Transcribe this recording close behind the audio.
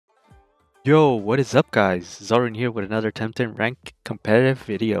Yo, what is up guys? Zorin here with another TemTem Ranked competitive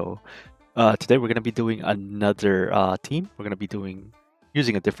video. Today we're gonna be doing another team. We're gonna be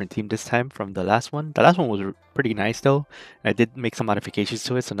using a different team this time from the last one. The last one was pretty nice though. I did make some modifications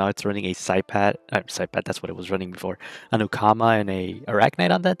to it, so now it's running a Side that's what it was running before. A Nukama and a Arachnite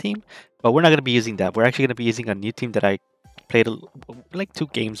on that team. But we're not gonna be using that. We're actually gonna be using a new team that I played like 2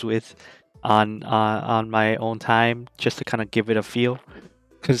 games with on my own time, just to kind of give it a feel.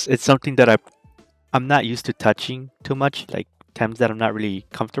 Because it's something that I'm not used to touching too much, like Thames that I'm not really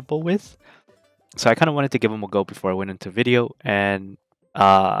comfortable with. So I kind of wanted to give them a go before I went into video, and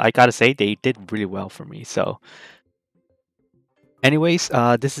I gotta say they did really well for me. So, anyways,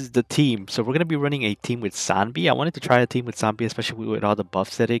 this is the team. So we're gonna be running a team with Sanbi. I wanted to try a team with Sanbi, especially with all the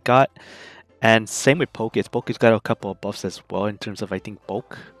buffs that it got. And same with Pokis. Pokis got a couple of buffs as well in terms of I think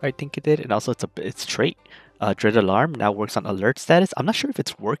bulk. I think it did, and also its trait. Dread Alarm now works on alert status. I'm not sure if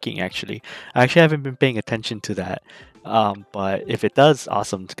it's working actually. I actually haven't been paying attention to that. But if it does,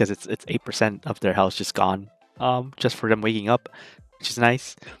 awesome because it's 8% of their health just gone. Just for them waking up, which is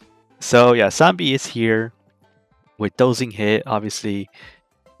nice. So yeah, Zombie is here with dosing hit. Obviously,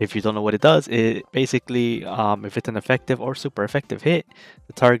 if you don't know what it does, it basically if it's an effective or super effective hit,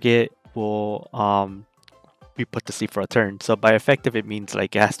 the target will be put to sleep for a turn. So by effective, it means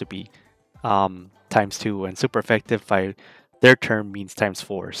like it has to be times 2, and super effective by their term means times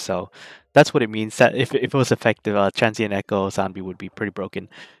 4. So that's what it means. That if it was effective, transient echo zombie would be pretty broken.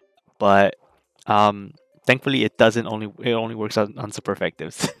 But thankfully, it only works on super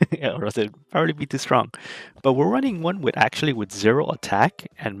effectives, or else it'd probably be too strong. But we're running one with 0 attack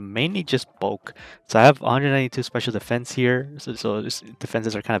and mainly just bulk. So I have 192 special defense here, so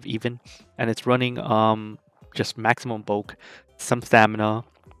defenses are kind of even, and it's running just maximum bulk, some stamina,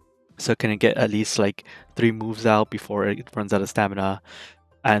 so can it get at least like 3 moves out before it runs out of stamina,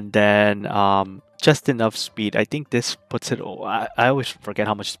 and then just enough speed. I think this puts it. I always forget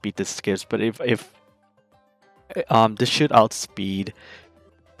how much speed this gives, but if this should outspeed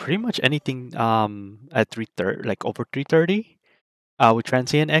pretty much anything at 330, like over 330, with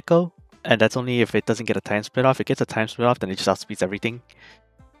transient echo, and that's only if it doesn't get a time split off. If it gets a time split off, then it just outspeeds everything.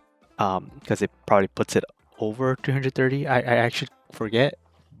 Because it probably puts it over 330. I actually forget,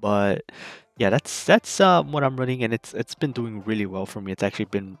 but yeah, that's what I'm running, and it's been doing really well for me. It's actually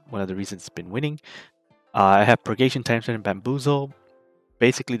been one of the reasons it's been winning. I have Purgation, Time Split, and Bamboozle.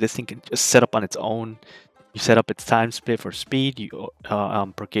 Basically, this thing can just set up on its own. You set up its time split for speed, you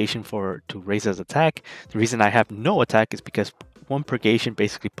Purgation for to raise its attack. The reason I have no attack is because one Purgation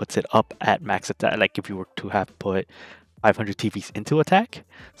basically puts it up at max attack. Like if you were to have put 500 TVs into attack.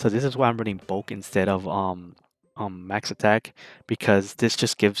 So this is why I'm running bulk instead of max attack, because this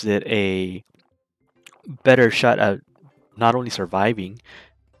just gives it a better shot at not only surviving,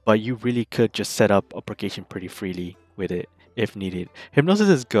 but you really could just set up a purgation pretty freely with it if needed. Hypnosis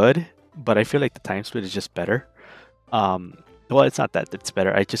is good, but I feel like the time split is just better. Um, well, it's not that it's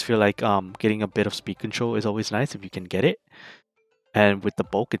better. I just feel like getting a bit of speed control is always nice if you can get it, and with the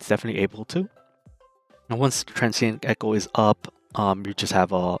bulk, it's definitely able to. And once Transient Echo is up, you just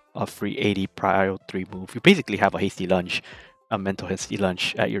have a free 80 prio 3 move. You basically have a hasty lunge, a mental hasty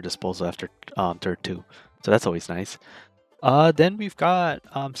lunge at your disposal after turn 2. So that's always nice. Then we've got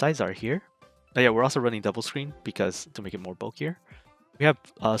Sizar here. Oh, yeah, we're also running double screen because to make it more bulkier. We have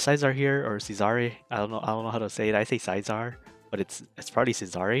Sizar here, or Cesare. I don't know how to say it. I say Sizar, but it's probably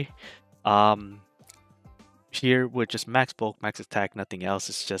Cesare. Um, Here with just max bulk, max attack, nothing else.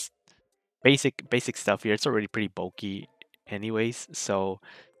 It's just basic stuff here. It's already pretty bulky anyways, so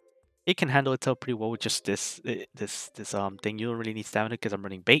it can handle itself pretty well with just this thing. You don't really need stamina because I'm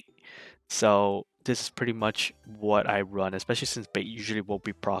running bait. So this is pretty much what I run, especially since bait usually won't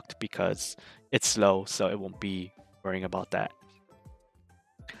be procced because it's slow, so it won't be worrying about that.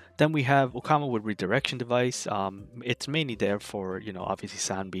 Then we have Okama with redirection device. It's mainly there for, obviously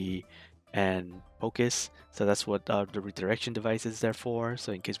Sanbi and Focus. So that's what the redirection device is there for.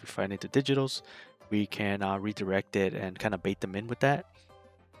 So in case we find into digitals, we can redirect it and kind of bait them in with that.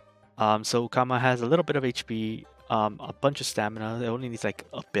 So Okama has a little bit of HP, a bunch of stamina. It only needs like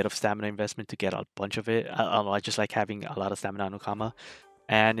a bit of stamina investment to get a bunch of it. I don't know, I just like having a lot of stamina on Okama.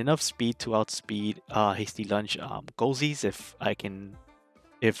 And enough speed to outspeed Hasty Lunge Golzies if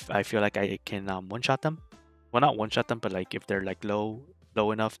I feel like I can one-shot them. Well, not one-shot them, but like if they're like low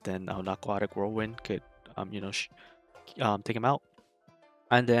enough, then an Aquatic Whirlwind could take them out.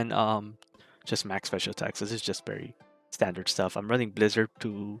 And then just max special attacks. This is just very standard stuff. I'm running Blizzard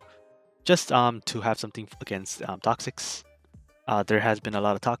to just to have something against toxics. There has been a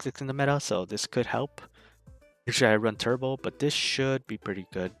lot of toxics in the meta, so this could help. Usually I run Turbo, but this should be pretty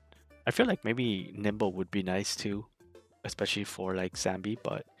good. I feel like maybe Nimble would be nice too, especially for like Sanbi,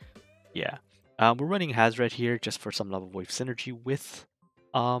 but yeah. We're running Hazred here just for some level wave synergy with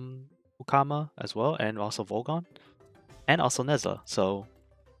um Ukama as well, and also Volgon, and also Nezla. So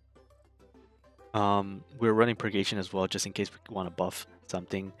we're running Purgation as well, just in case we want to buff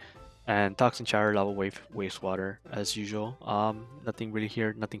something. And Toxin Shower, Lava Wave, Wastewater, as usual. Nothing really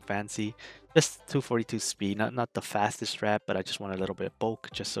here, nothing fancy. Just 242 speed, not the fastest strat, but I just want a little bit of bulk,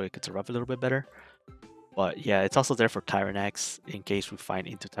 just so it could survive a little bit better. But yeah, it's also there for Tyrannex, in case we find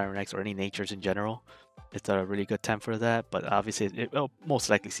into Tyrannex or any natures in general. It's a really good time for that, but obviously it'll most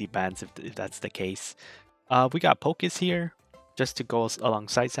likely see bans if that's the case. We got Pokés here, just to go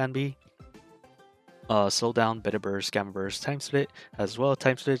alongside Sanbi. Slow down, better burst, gamma burst, time split as well.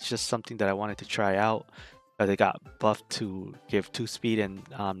 Time split is just something that I wanted to try out. They got buffed to give 2 speed and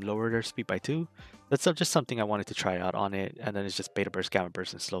lower their speed by 2. That's just something I wanted to try out on it. And then it's just beta burst, gamma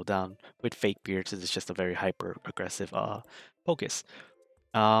burst, and slow down with fake beards. It's just a very hyper aggressive focus.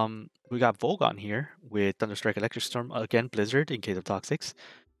 We got Volgon here with Thunderstrike, Electric Storm, again Blizzard in case of Toxics,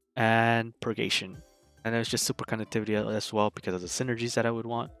 and Purgation. And then it's just super conductivity as well because of the synergies that I would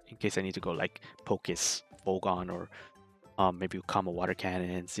want in case I need to go like Pocus, Volgon, or maybe Kama water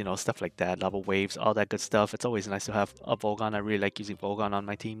cannons, you know, stuff like that, lava waves, all that good stuff. It's always nice to have a Volgon. I really like using Volgon on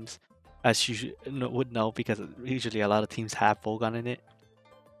my teams, as you would know, because usually a lot of teams have Volgon in it.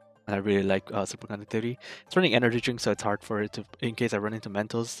 And I really like super conductivity. It's running energy drink, so it's hard for it to, in case I run into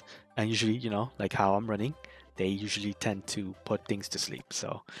mentals. And usually, you know, like how I'm running, they usually tend to put things to sleep.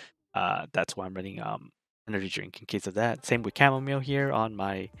 So that's why I'm running energy drink in case of that. Same with chamomile here on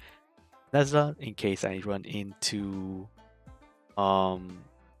my Nesla in case I run into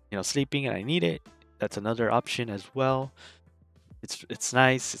you know, sleeping and I need it. That's another option as well. It's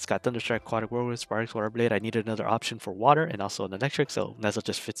nice. It's got Thunderstrike, Aquatic Whirlwind, Sparks, Water Blade. I needed another option for water and also an electric, so Nesla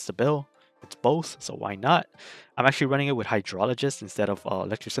just fits the bill. It's both, so why not? I'm actually running it with Hydrologist instead of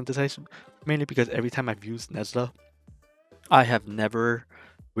Electric Synthesize, mainly because every time I've used Nesla, I have never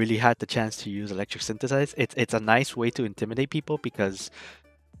really had the chance to use Electric Synthesize. It's a nice way to intimidate people because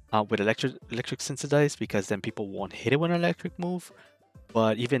with Electric Synthesize, because then people won't hit it with an electric move.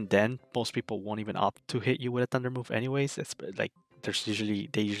 But even then, most people won't even opt to hit you with a thunder move anyways. It's like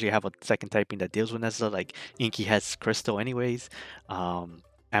they usually have a second typing that deals with Nesla. Like Inky has Crystal anyways.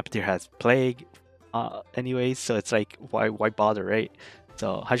 Ampere has Plague anyways. So it's like why bother, right?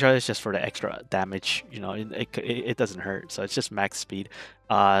 So Hydra is just for the extra damage. You know, it doesn't hurt. So it's just max speed.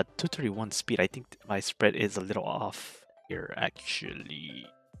 231 speed. I think my spread is a little off here. Actually,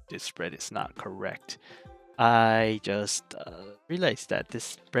 this spread is not correct. I just realized that this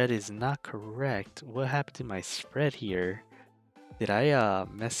spread is not correct. What happened to my spread here? Did I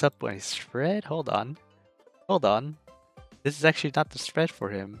mess up my spread? Hold on. Hold on. This is actually not the spread for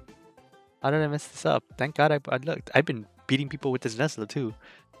him. How did I mess this up? Thank God I looked. I've been beating people with this Nesla too.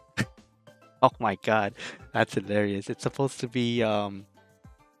 Oh my god. That's hilarious. It's supposed to be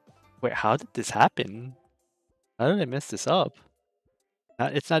wait, how did this happen? How did I mess this up?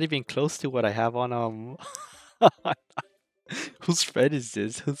 It's not even close to what I have on whose spread is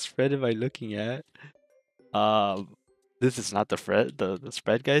this? Whose spread am I looking at? Um, this is not the spread. The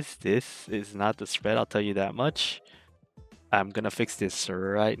spread, guys. This is not the spread. I'll tell you that much. I'm gonna fix this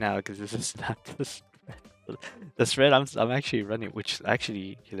right now because this is not the spread. The spread I'm actually running, which is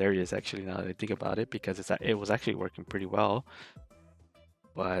actually hilarious. Actually, now that I think about it, because it was actually working pretty well.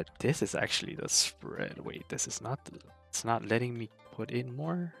 But this is actually the spread. Wait, this is not. It's not letting me put in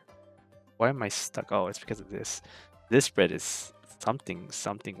more. Why am I stuck? Oh, it's because of this. This spread is something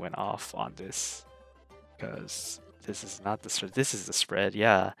went off on this because this is not the spread. This is the spread.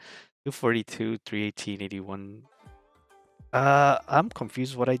 Yeah, 242, 318, 81. I'm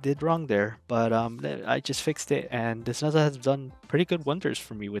confused what I did wrong there, but I just fixed it, and this Nuzza has done pretty good wonders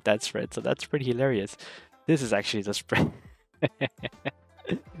for me with that spread, so that's pretty hilarious. This is actually the spread.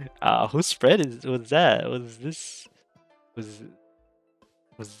 Whose spread was that? Was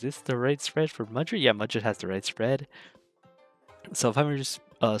was this the right spread for Mudrid? Yeah, Mudrid has the right spread. So 500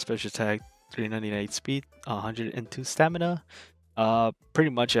 special attack, 399 speed, 102 stamina.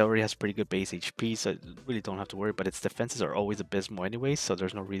 Pretty much it already has pretty good base HP, so really don't have to worry. But its defenses are always abysmal anyway, so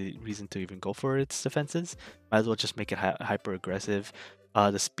there's no really reason to even go for its defenses. Might as well just make it hyper aggressive.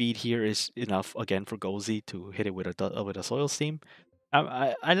 The speed here is enough again for Golzy to hit it with a Soil Steam.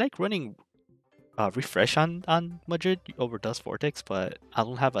 I like running refresh on Madrid over Dust Vortex, but I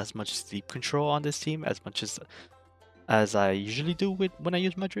don't have as much sleep control on this team as much as I usually do with when I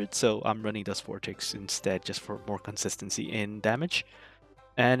use Madrid, so I'm running Dust Vortex instead just for more consistency in damage.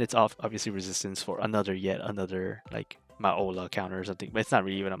 And it's obviously resistance for yet another like my Ola counter or something. But it's not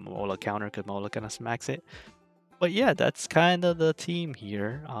really even a Ola counter because my Ola kind of smacks it. But yeah, that's kind of the team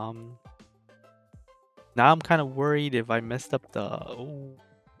here. Now I'm kind of worried if I messed up the...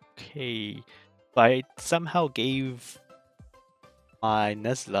 Okay. If I somehow gave my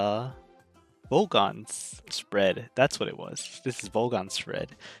Nesla Volgon's spread. That's what it was. This is Volgon's spread.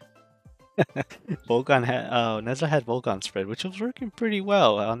 Volgon had Nesla had Volgon spread, which was working pretty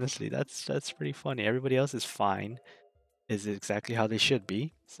well, honestly. That's pretty funny. Everybody else is fine. Is exactly how they should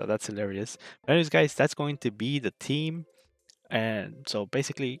be. So that's hilarious. But anyways, guys, that's going to be the team. And so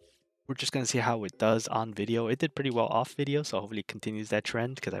basically, we're just gonna see how it does on video. It did pretty well off video, so hopefully it continues that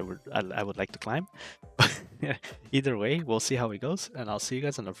trend because I would like to climb. But either way, we'll see how it goes, and I'll see you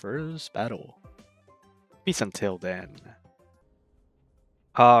guys in the first battle. Peace until then.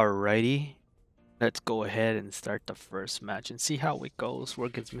 Alrighty, let's go ahead and start the first match and see how it goes. We're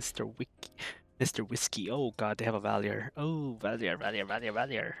against Mr. Whiskey. Oh god, they have a Valier. Oh, Valier.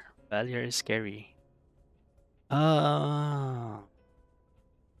 Valier is scary.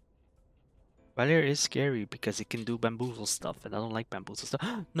 Valier is scary because it can do bamboozle stuff, and I don't like bamboozle stuff.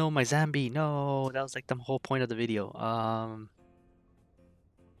 No, my Sanbi. No, that was like the whole point of the video.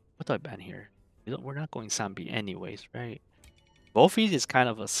 What do I ban here? We're not going Sanbi anyways, right? Wolfie is kind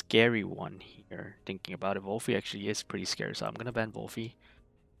of a scary one here. Thinking about it, Wolfie actually is pretty scary, so I'm gonna ban Wolfie.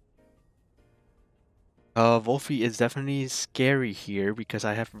 Wolfie is definitely scary here because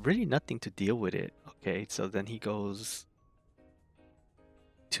I have really nothing to deal with it. Okay, so then he goes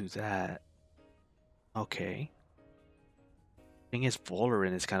to that. Okay. Thing is,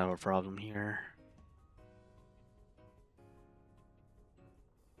 Valorant is kind of a problem here.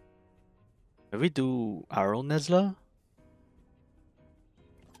 Maybe do our own Nesla?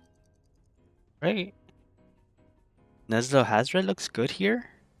 Right? Nesla Hazred looks good here?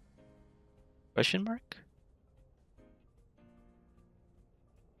 Question mark?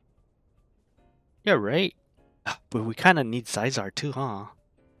 Yeah, right. But we kind of need Sizar too, huh?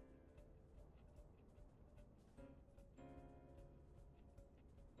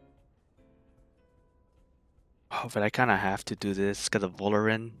 Oh, but I kind of have to do this because of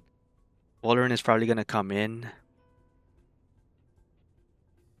Valorant. Valorant is probably going to come in.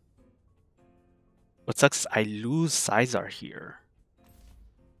 What sucks is I lose Sizar here.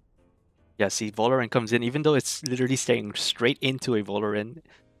 Yeah, see, Valorant comes in, even though it's literally staying straight into a Valorant,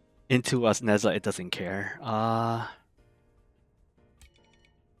 into us Nesla, it doesn't care.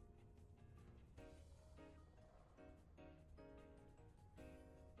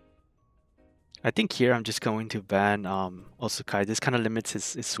 I think here I'm just going to ban Osukai. This kind of limits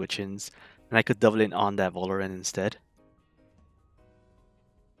his switch-ins, and I could double in on that Valorant instead.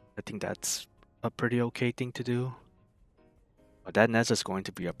 I think that's a pretty okay thing to do. But that Nesla is going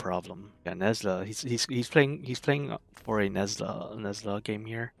to be a problem. Yeah, Nesla. He's playing for a Nesla game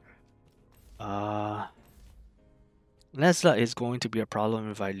here. Nesla is going to be a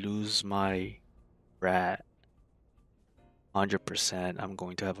problem if I lose my rat. 100%. I'm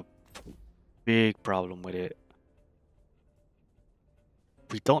going to have a big problem with it.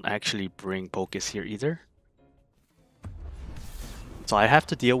 We don't actually bring Pocus here either. So I have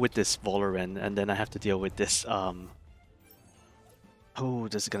to deal with this Valorant, and then I have to deal with this oh,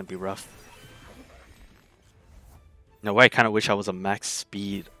 this is gonna be rough. No way, I kinda wish I was a max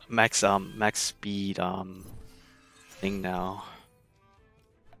speed thing now.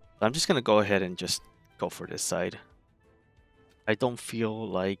 But I'm just gonna go ahead and just go for this side. I don't feel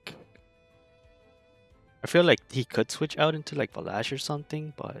like he could switch out into like Valash or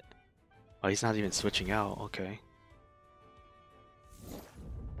something, but oh, he's not even switching out. Okay.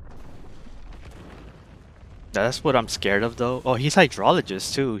 That's what I'm scared of though. Oh, he's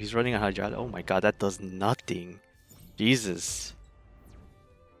hydrologist too. He's running a hydrologist. Oh my god, that does nothing. Jesus.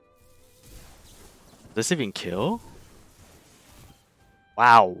 Does this even kill?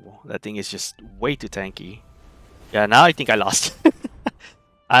 Wow, that thing is just way too tanky. Yeah, now I think I lost.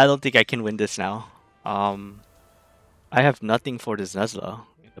 I don't think I can win this now. I have nothing for this Nesla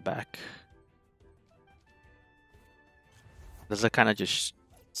in the back. Nesla kind of just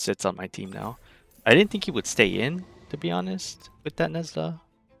sits on my team now. I didn't think he would stay in, to be honest, with that Nesla.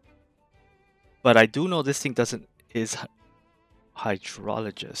 But I do know this thing is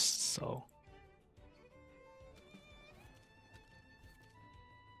hydrologist, so.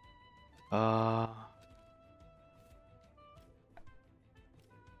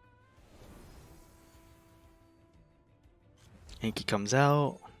 Inky comes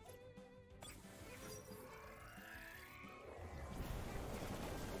out.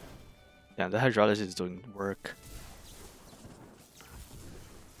 Yeah, the hydrologist is doing work.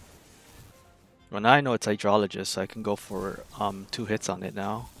 Well, now I know it's hydrologist, so I can go for 2 hits on it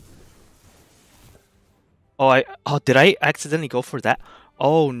now. Oh, did I accidentally go for that?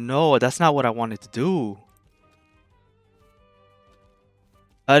 Oh no, that's not what I wanted to do.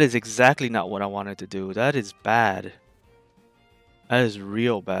 That is exactly not what I wanted to do. That is bad. That is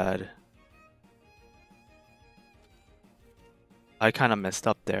real bad. I kind of messed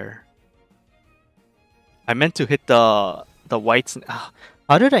up there. I meant to hit the whites.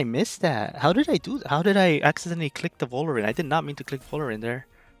 How did I miss that? How did I do that? How did I accidentally click the Volarine? I did not mean to click Volarine there.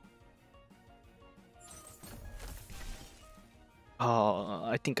 Oh,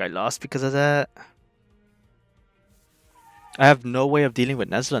 I think I lost because of that. I have no way of dealing with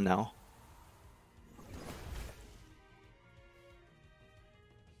Nesla now.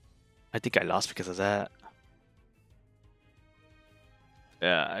 I think I lost because of that.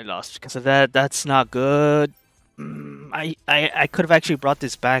 Yeah, I lost because of that. That's not good. I could have actually brought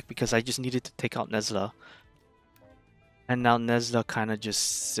this back because I just needed to take out Nesla. And now Nesla kind of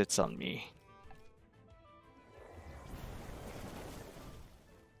just sits on me.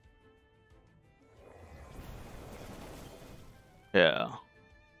 Yeah.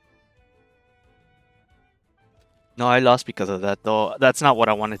 No, I lost because of that though. That's not what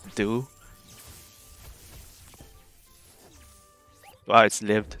I wanted to do. Wow, it's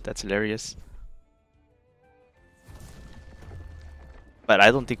lived. That's hilarious. But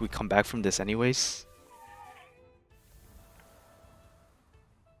I don't think we come back from this anyways.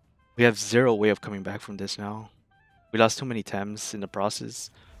 We have zero way of coming back from this now. We lost too many Tems in the process.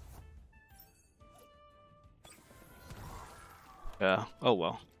 Yeah. Oh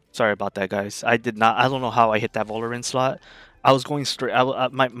well. Sorry about that, guys. I did not. I don't know how I hit that Valorant slot. I was going straight.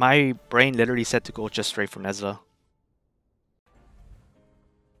 My brain literally said to go just straight for Nezla.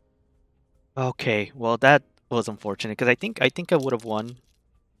 Okay. Well, that was unfortunate because I think I would have won.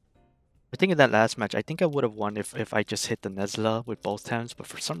 I think in that last match, I think I would have won if I just hit the Nezla with both times. But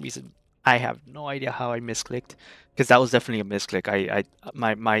for some reason, I have no idea how I misclicked. Because that was definitely a misclick.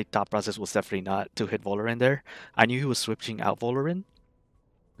 My thought process was definitely not to hit Valorant there. I knew he was switching out Valorant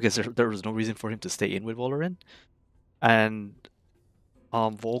because there was no reason for him to stay in with Valorant. And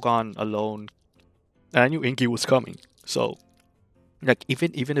Volgon alone, and I knew Inky was coming. So like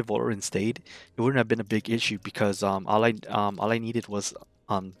even if Valorant stayed, it wouldn't have been a big issue because all I needed was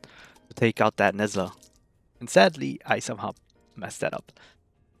to take out that Nezla. And sadly, I somehow messed that up.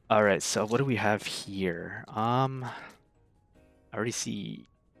 All right, so what do we have here? I already see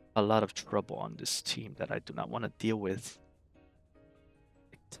a lot of trouble on this team that I do not want to deal with.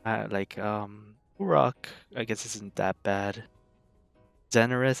 Urok, I guess isn't that bad.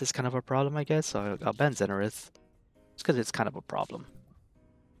 Xenareth is kind of a problem, I guess. So I'll ban Xenareth. Just because it's kind of a problem.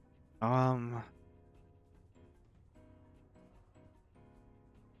 I'm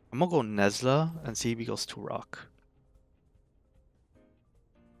gonna go Nezla and see if he goes Turok.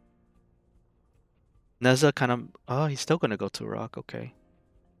 Nezla kind of. Oh, he's still gonna go Turok. Okay.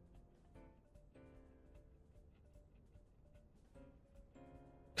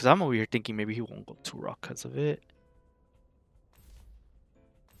 Because I'm over here thinking maybe he won't go Turok because of it.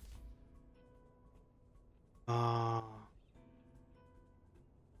 Uh,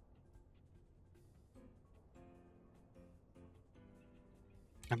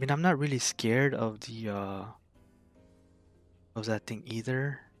 I mean, I'm not really scared of the of that thing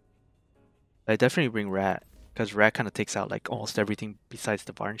either. I definitely bring Rat because Rat kind of takes out like almost everything besides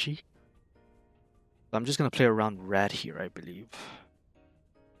the Varnshi. So I'm just gonna play around Rat here, I believe.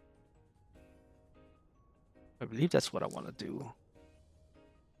 I believe that's what I want to do.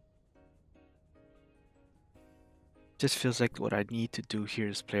 Just feels like what I need to do here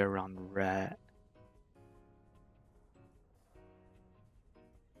is play around Rat.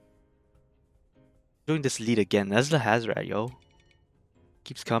 Doing this lead again. Nezla has Rat, yo.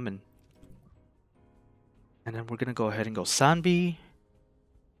 Keeps coming. And then we're gonna go ahead and go Sanbi.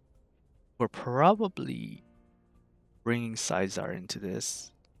 We're probably bringing Sizar into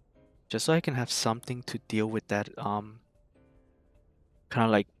this. Just so I can have something to deal with that, kind of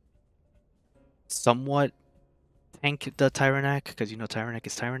like somewhat tank the Tyrannac, because you know Tyrannac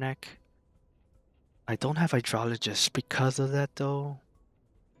is Tyrannac. I don't have Hydrologist because of that though.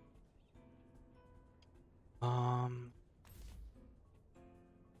 Um,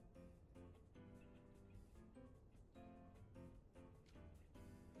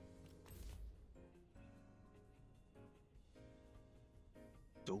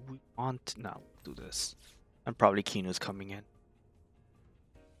 do we want no do this? And probably Kinu's coming in.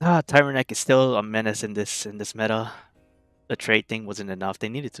 Tyrannac is still a menace in this meta. The trade thing wasn't enough. They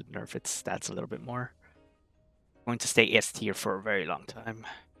needed to nerf its stats a little bit more. Going to stay S tier for a very long time.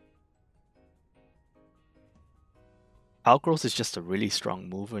 Outgrowth is just a really strong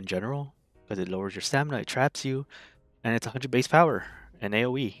move in general because it lowers your stamina, it traps you, and it's 100 base power and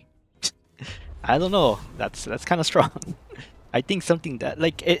AoE. I don't know. That's kind of strong. I think something that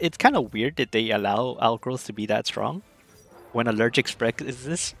like it's kind of weird that they allow Outgrowth to be that strong when allergic spread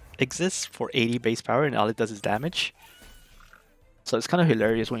exists for 80 base power and all it does is damage. So it's kind of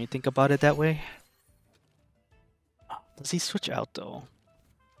hilarious when you think about it that way. Does he switch out though?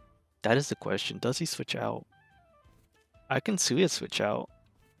 That is the question. Does he switch out? I can see it switch out,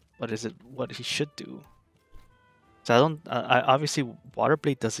 but is it what he should do? So I don't. I obviously Water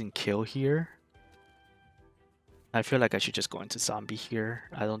Blade doesn't kill here. I feel like I should just go into Zombie here.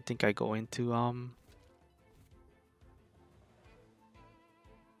 I don't think I go into And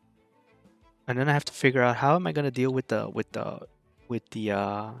then I have to figure out how am I gonna deal with the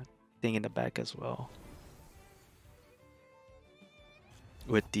thing in the back as well.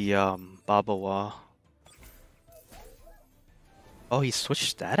 With the Babawa. Oh, he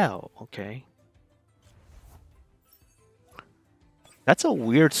switched that out. Okay. That's a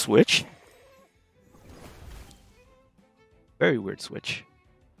weird switch. Very weird switch.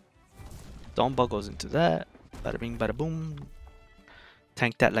 Domba goes into that. Bada bing, bada boom.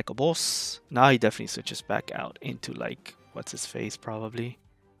 Tank that like a boss. Now he definitely switches back out into like what's his face probably.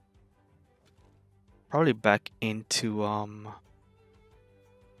 Probably back into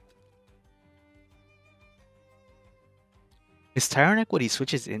Is Tyrannic what he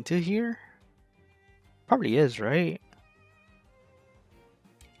switches into here? Probably is, right?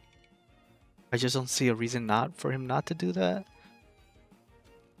 I just don't see a reason not for him not to do that.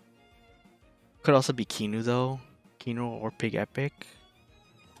 Could also be Kinu though. Kinu or Pig Epic.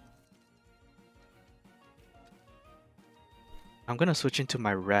 I'm gonna switch into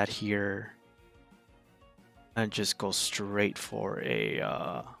my rat here and just go straight for a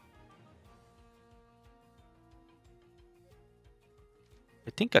I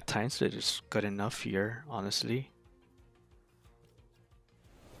think a time split is good enough here, honestly.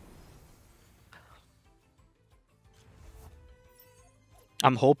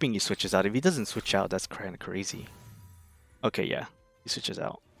 I'm hoping he switches out. If he doesn't switch out, that's kind of crazy. Okay, yeah, he switches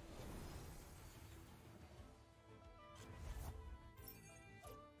out.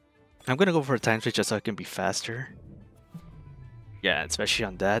 I'm gonna go for a time switch just so I can be faster. Yeah, especially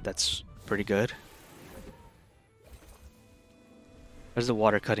on that, that's pretty good. There's the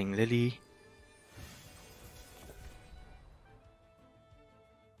water cutting lily.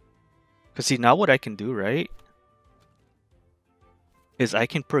 Cause see, now what I can do, right, is I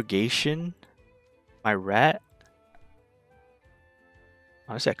can purgation my rat.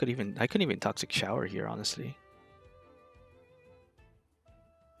 Honestly, I couldn't even toxic shower here, honestly.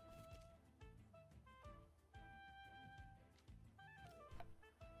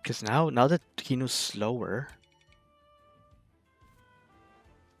 Cause now that Kinu's slower,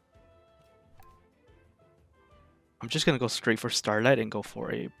 I'm just gonna go straight for Starlight and go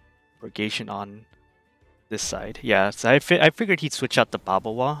for a purgation on this side. Yeah, so I figured he'd switch out the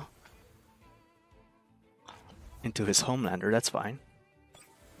Babawa into his Homelander. That's fine.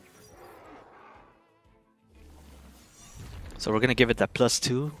 So we're gonna give it that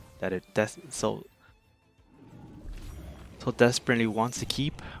 +2 that it so desperately wants to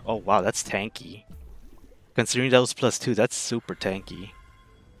keep. Oh wow, that's tanky. Considering that was +2, that's super tanky.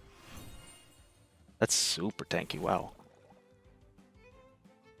 That's super tanky. Wow.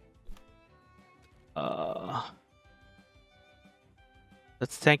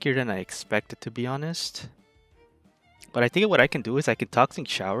 That's tankier than I expected, to be honest. But I think what I can do is I can Toxic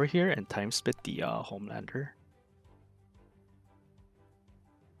Shower here and time split the Homelander.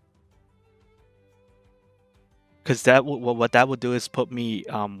 Because that what that would do is put me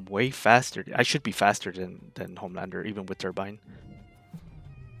way faster. I should be faster than Homelander, even with Turbine.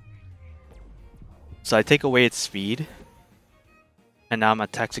 So I take away its speed. And now I'm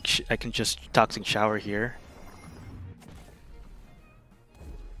at Toxic. I can just Toxic Shower here.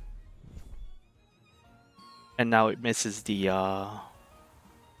 And now it misses the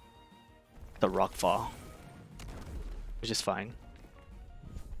Rockfall, which is fine.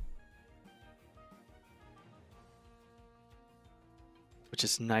 Which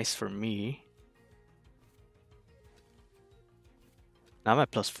is nice for me. Now I'm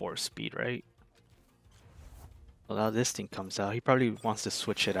at +4 speed, right? Well, now this thing comes out. He probably wants to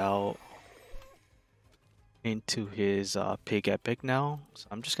switch it out into his Pig Epic now. So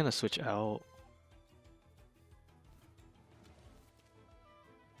I'm just gonna switch out.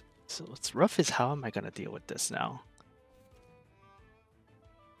 So what's rough is how am I gonna deal with this now?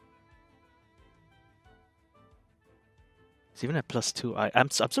 It's even at +2. I'm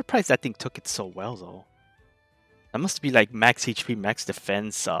surprised that thing took it so well though. That must be like max HP, max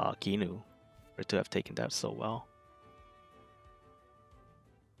defense Kinu for it to have taken that so well.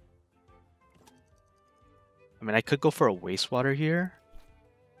 I mean, I could go for a wastewater here.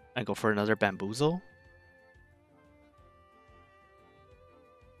 I go for another bamboozle.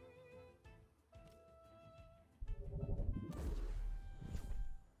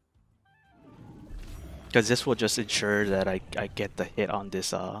 Because this will just ensure that I get the hit on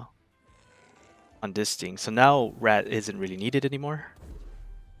this thing. So now rat isn't really needed anymore.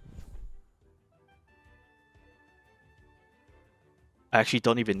 I actually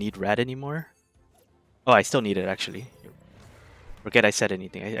don't even need rat anymore. Oh, I still need it actually. Forget I said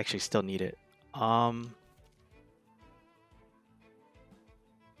anything. I actually still need it.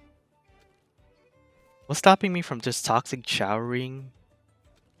 What's stopping me from just toxic showering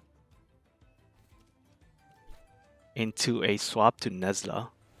into a swap to Nezla?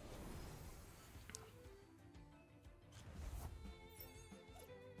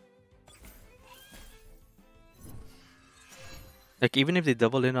 Like, even if they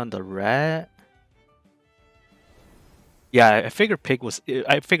double in on the rat. Yeah, I figured pig was.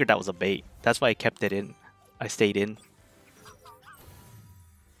 I figured that was a bait. That's why I kept it in. I stayed in.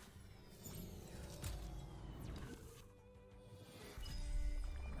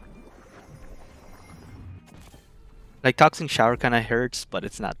 Like, toxic shower kind of hurts, but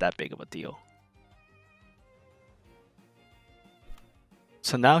it's not that big of a deal.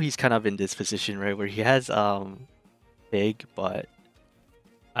 So now he's kind of in this position, right, where he has pig, but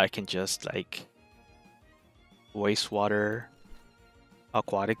I can just like wastewater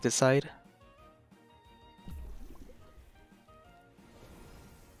aquatic this side.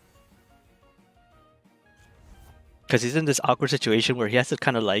 Because he's in this awkward situation where he has to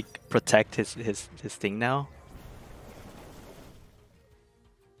kind of like protect his thing now.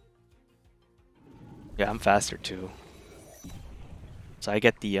 Yeah, I'm faster too. So I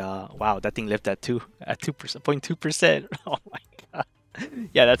get the wow, that thing lived at 2% 0.2%. Oh my god.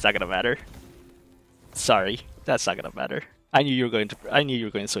 Yeah, that's not gonna matter. Sorry, that's not gonna matter. I knew you were going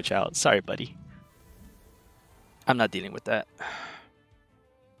to switch out. Sorry, buddy. I'm not dealing with that.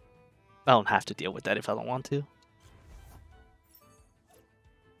 I don't have to deal with that if I don't want to.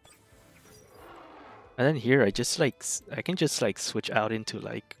 And then here, I can just like switch out into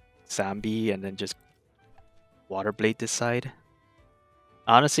like Sanbi and then just Water Blade this side.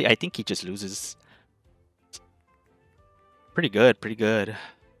 Honestly, I think he just loses. Pretty good, pretty good. I'm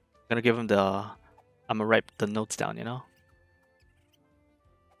gonna give him the. I'm gonna write the notes down, you know?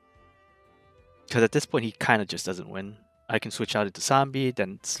 Because at this point, he kind of just doesn't win. I can switch out into Sanbi,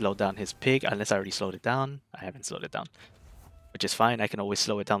 then slow down his pig, unless I already slowed it down. I haven't slowed it down, which is fine. I can always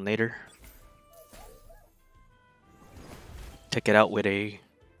slow it down later. Take it out with a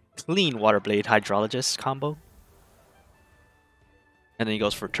clean Water Blade Hydrologist combo. And then he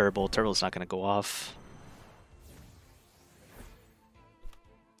goes for Turbo. Turbo's not going to go off.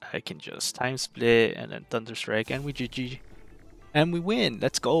 I can just Time Split and then Thunder Strike and we GG. And we win.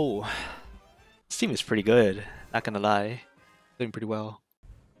 Let's go. This team is pretty good. Not going to lie. Doing pretty well.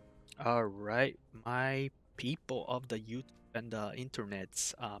 Alright, my people of the YouTube and the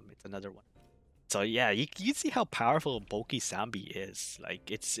internets. It's another one. So yeah, you see how powerful Bulky Sanbi is. Like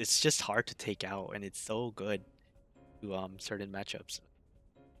it's just hard to take out, and it's so good to certain matchups.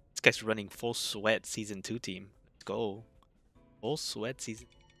 This guy's running full sweat season 2 team. Let's go. Full sweat season.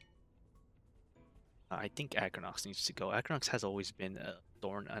 I think Acronox needs to go. Acronox has always been a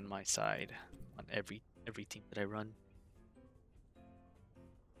thorn on my side on every team that I run.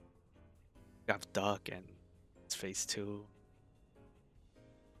 I have Duck and it's phase 2.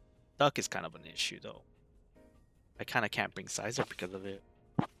 Duck is kind of an issue though. I kind of can't bring Sizer because of it.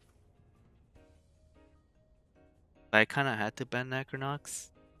 I kind of had to ban Acronox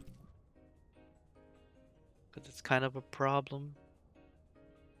because it's kind of a problem.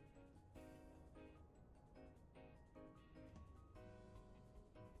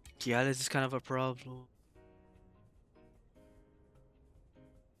 Yeah, this is kind of a problem.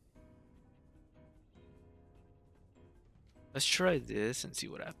 Let's try this and see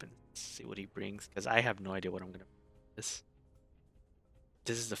what happens. See what he brings, because I have no idea what I'm gonna bring this.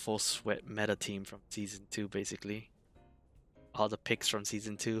 This is the full sweat meta team from season 2, basically. All the picks from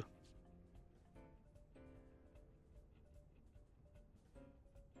season 2.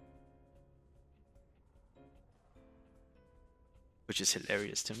 Which is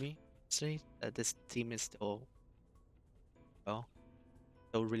hilarious to me. Say that this team is still, well,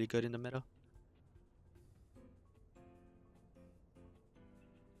 still really good in the meta.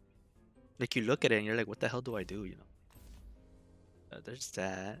 Like, you look at it and you're like, what the hell do I do, you know? There's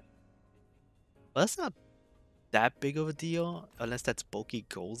that. Well, that's not that big of a deal unless that's bulky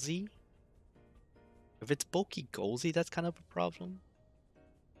Golzy. If it's bulky Golzy, that's kind of a problem.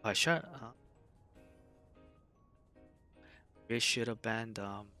 I should maybe I should have banned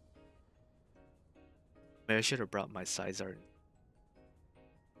maybe I should have brought my Sizar.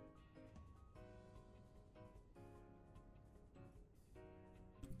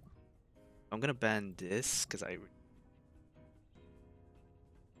 I'm gonna ban this because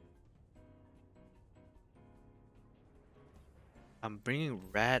I'm bringing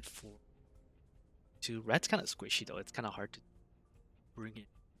Rat for two. Rat's kind of squishy though. It's kind of hard to bring it.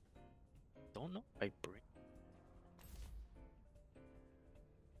 Don't know if I bring.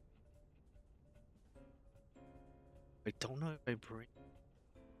 I don't know if I bring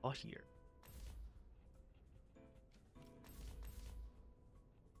all here.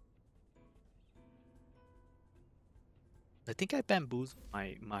 I think I bamboozled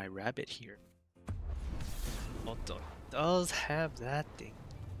my rabbit here. Although it does have that thing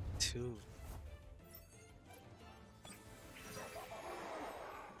too.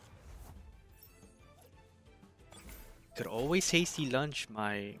 Could always hasty lunch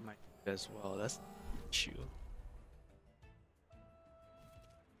my as well. That's the issue.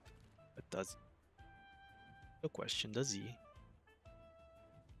 But does no question, does he?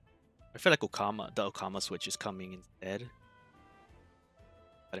 I feel like the Okama switch is coming instead.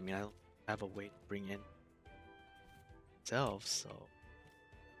 But I mean, I don't have a way to bring in itself, so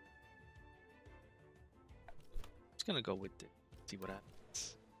I'm just gonna go with it. See what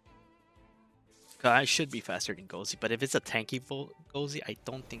happens. I should be faster than Gozy, but if it's a tanky Gozy, I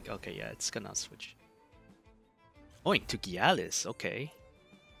don't think. Okay, yeah, it's gonna switch. Going to Gialis, okay.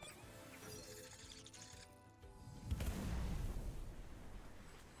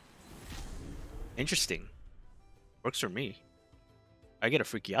 Interesting. Works for me. I get a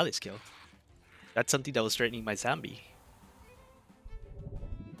free Gialis kill. That's something that was threatening my Sanbi.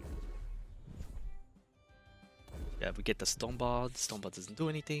 Yeah, we get the Stone Ball. The Stone Ball doesn't do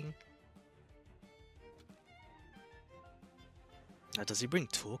anything. Now, does he bring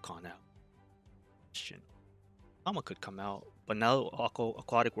Tulkon out? Question. Alma could come out, but now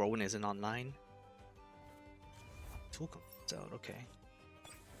Aquatic Whirlwind isn't online. Tulkon comes out, okay.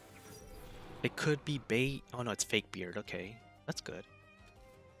 It could be bait. Oh no, it's fake beard. Okay, that's good.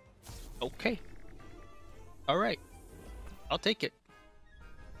 Okay. All right. I'll take it.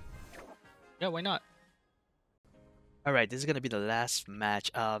 Yeah, why not? All right, this is gonna be the last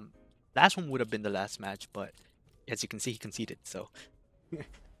match. Last one would have been the last match, but as you can see, he conceded, so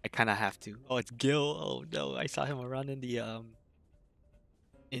I kind of have to. Oh, it's Gil. Oh no, I saw him around in the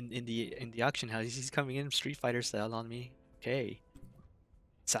in the auction house. He's coming in Street Fighter style on me. Okay.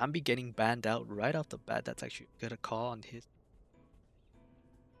 Sanbi getting banned out right off the bat. That's actually a good call on his.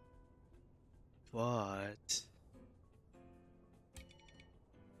 But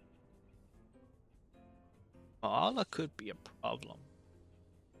Ala could be a problem.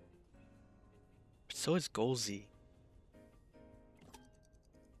 So is Golzy.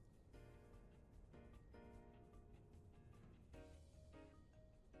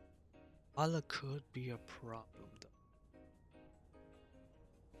 Ala could be a problem though.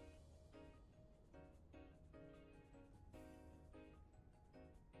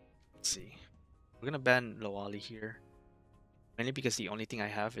 Let's see. We're gonna ban Loali here. Mainly because the only thing I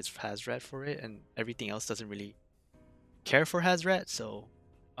have is Hazrat for it, and everything else doesn't really care for Hazrat, so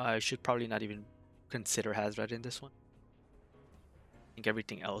I should probably not even consider Hazrat in this one. I think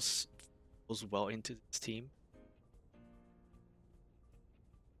everything else goes well into this team.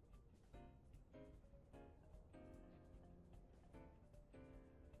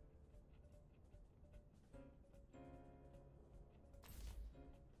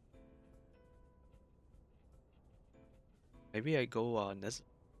 Maybe I go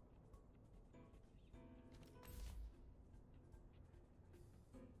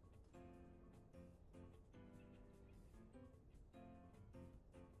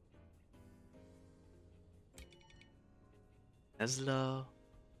Nesla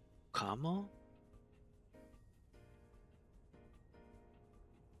Kamo?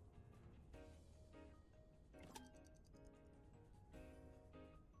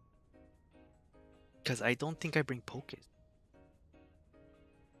 Because I don't think I bring Pokés.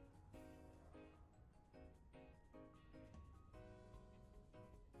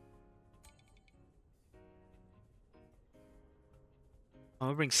 I'm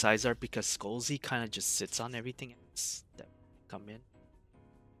gonna bring Sizar because Skullzy kind of just sits on everything else that come in.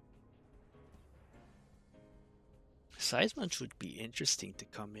 Seisman should be interesting to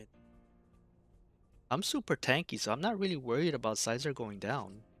come in. I'm super tanky, so I'm not really worried about Sizar going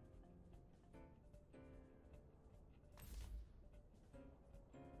down.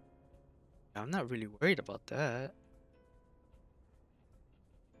 I'm not really worried about that.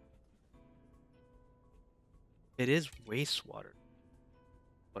 It is wastewater.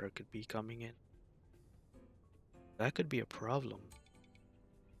 Water could be coming in. That could be a problem.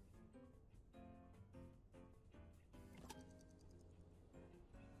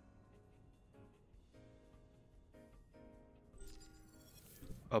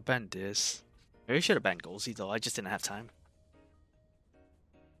 I'll ban this. Maybe I should have banned Golzy though. I just didn't have time.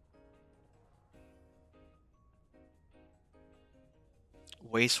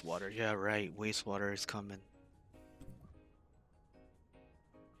 Wastewater. Yeah, right. Wastewater is coming.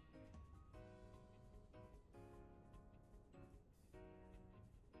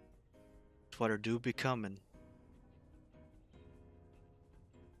 Water do be coming.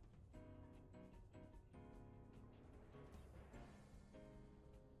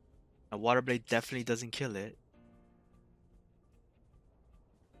 A water blade definitely doesn't kill it.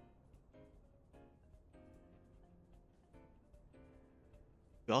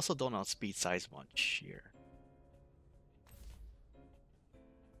 We also don't outspeed size much here.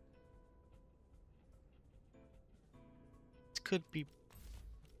 This could be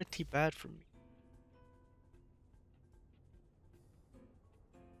pretty bad for me.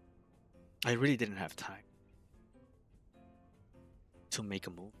 I really didn't have time to make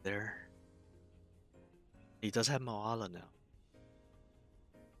a move there. He does have Moala now.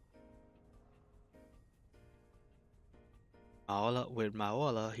 With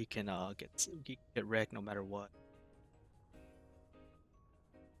Maola, he can get wrecked no matter what.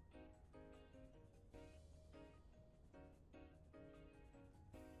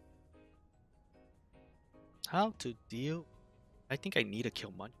 How to deal? I think I need to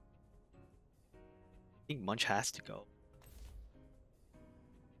kill Munch. I think Munch has to go.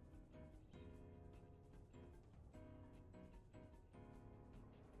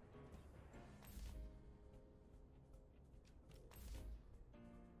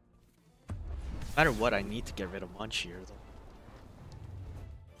 No matter what, I need to get rid of Munch here, though.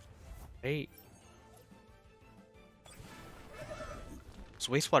 Hey.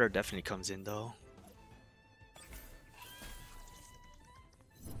 So wastewater definitely comes in, though.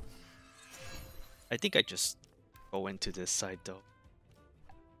 I think I just go into this side, though.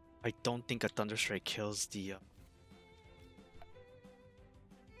 I don't think a Thunderstrike kills the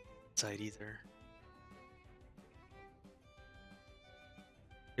side either.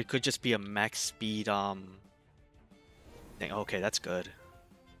 It could just be a max speed thing. Okay, that's good.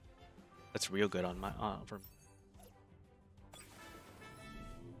 That's real good on my for me.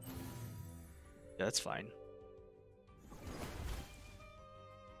 Yeah, that's fine.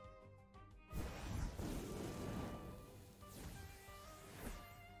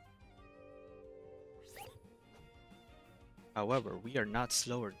 However, we are not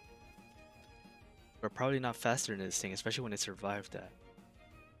slower. We're probably not faster than this thing, especially when it survived that.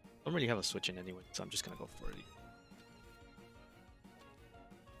 I don't really have a switch in anyway, so I'm just gonna go for it.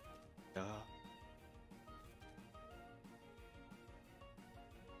 Yeah.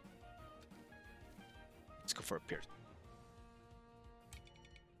 Let's go for a pierce.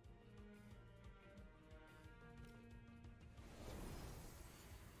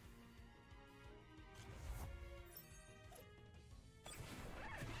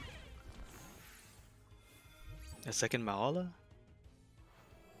 A second Maala?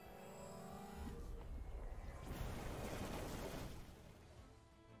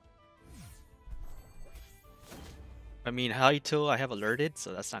 I mean, Haito I have alerted,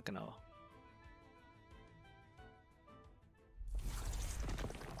 so that's not gonna...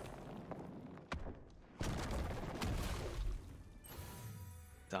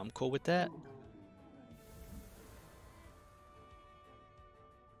 So I'm cool with that.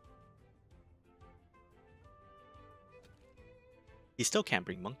 He still can't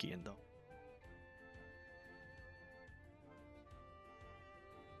bring Monkey in, though.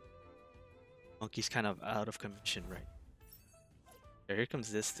 Monkey's kind of out of commission, right? Yeah, here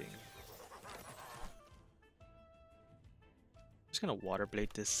comes this thing. I'm just gonna Water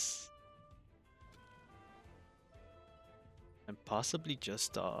Blade this. And possibly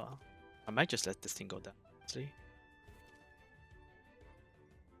just, I might just let this thing go down, honestly.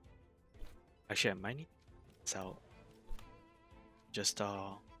 Actually, I might need this out. Just,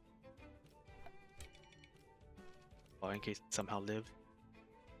 well, in case I somehow live.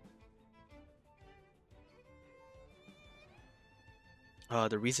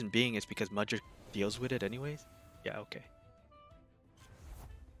 The reason being is because Mudger deals with it anyways. Yeah, okay.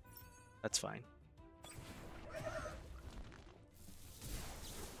 That's fine.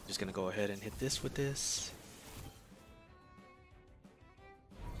 Just gonna go ahead and hit this with this.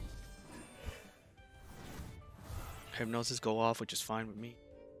 Hypnosis go off, which is fine with me.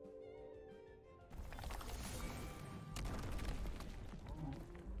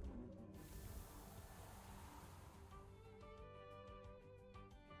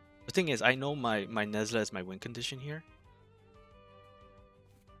 The thing is, I know my Nesla is my win condition here.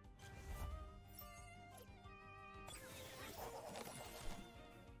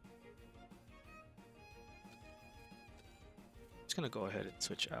 I'm just gonna go ahead and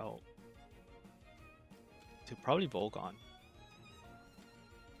switch out to probably Volgon.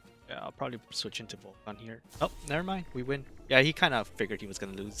 Yeah, I'll probably switch into Volgon here. Oh, never mind, we win. Yeah, he kind of figured he was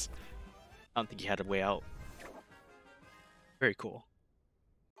gonna lose. I don't think he had a way out. Very cool.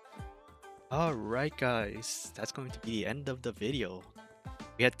 Alright guys, that's going to be the end of the video.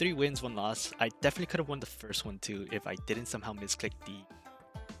 We had 3 wins, 1 loss. I definitely could have won the first one too if I didn't somehow misclick the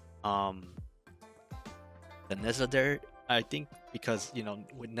Nesla there. I think because, you know,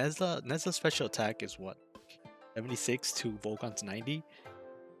 with Nesla's special attack is what? 76 to Volcon's 90.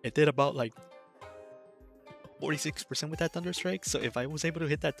 It did about like 46% with that Thunder Strike. So if I was able to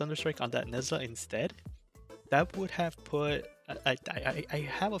hit that Thunder Strike on that Nesla instead, that would have put... I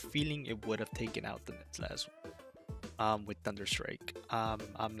have a feeling it would have taken out the Nesla as well, with Thunder Strike.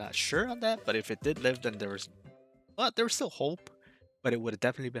 I'm not sure on that, but if it did live, then there was still hope, but it would have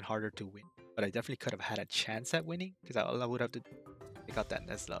definitely been harder to win. But I definitely could have had a chance at winning because I would have to take out that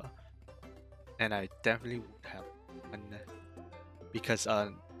Nesla, and I definitely would have won because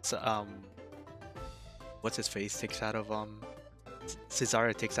what's his face takes out of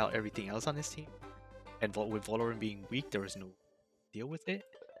Cesara takes out everything else on his team, and with Valorant being weak, there was no deal with it.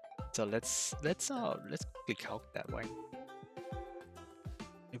 So let's quickly calc that way.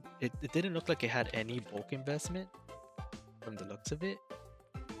 It didn't look like it had any bulk investment from the looks of it.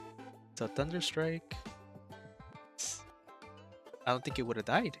 So Thunder Strike, I don't think it would have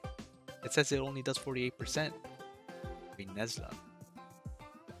died. It says it only does 48%. Nesla.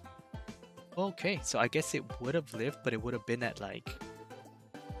 Okay, so I guess it would have lived, but it would have been at like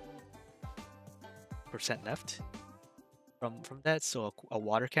 % left from that. So a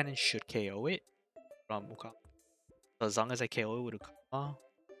water cannon should KO it from Ukama. So as long as I KO it with Ukama,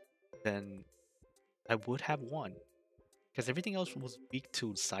 then I would have won. Because everything else was weak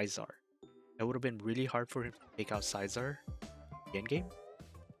to Caesar. It would have been really hard for him to take out Caesar in the end game.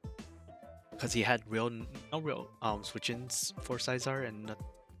 Because he had no real switch-ins for Caesar, and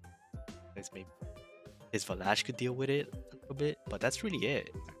maybe his Valash could deal with it a little bit, but that's really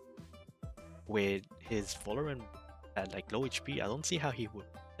it. With his Valorant at like low HP, I don't see how he would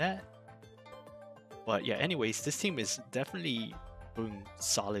do that. But yeah, anyways, this team is definitely doing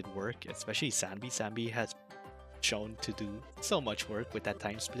solid work, especially Sanbi. Sanbi has shown to do so much work with that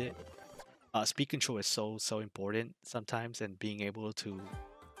time split. Speed control is so important sometimes, and being able to,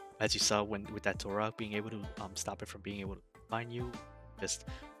 as you saw with that Tora, being able to stop it from being able to find you, just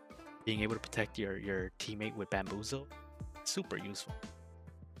being able to protect your teammate with Bamboozle, super useful.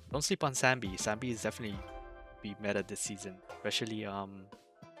 Don't sleep on Sanbi. Sanbi is definitely be meta this season, especially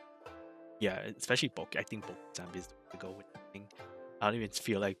yeah, especially bulk. I think bulk Sanbi is the way to go with thing. I don't even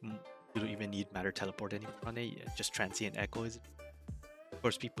feel like you don't even need matter teleport anymore on it. Just transient echo is. Of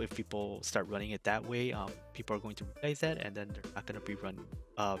course, if people start running it that way, people are going to realize that, and then they're not gonna be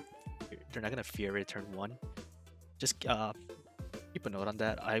they're not gonna fear it turn 1. Just keep a note on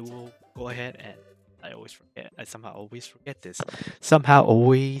that. I will go ahead and I always forget. I somehow always forget this. Somehow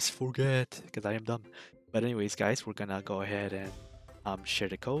always forget because I am dumb. But anyways, guys, we're gonna go ahead and share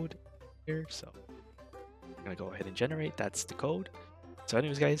the code here. So I'm gonna go ahead and generate. That's the code. So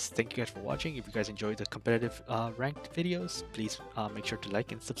anyways, guys, thank you guys for watching. If you guys enjoyed the competitive ranked videos, please make sure to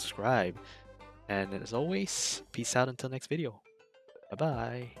like and subscribe. And as always, peace out until next video. Bye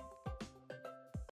bye.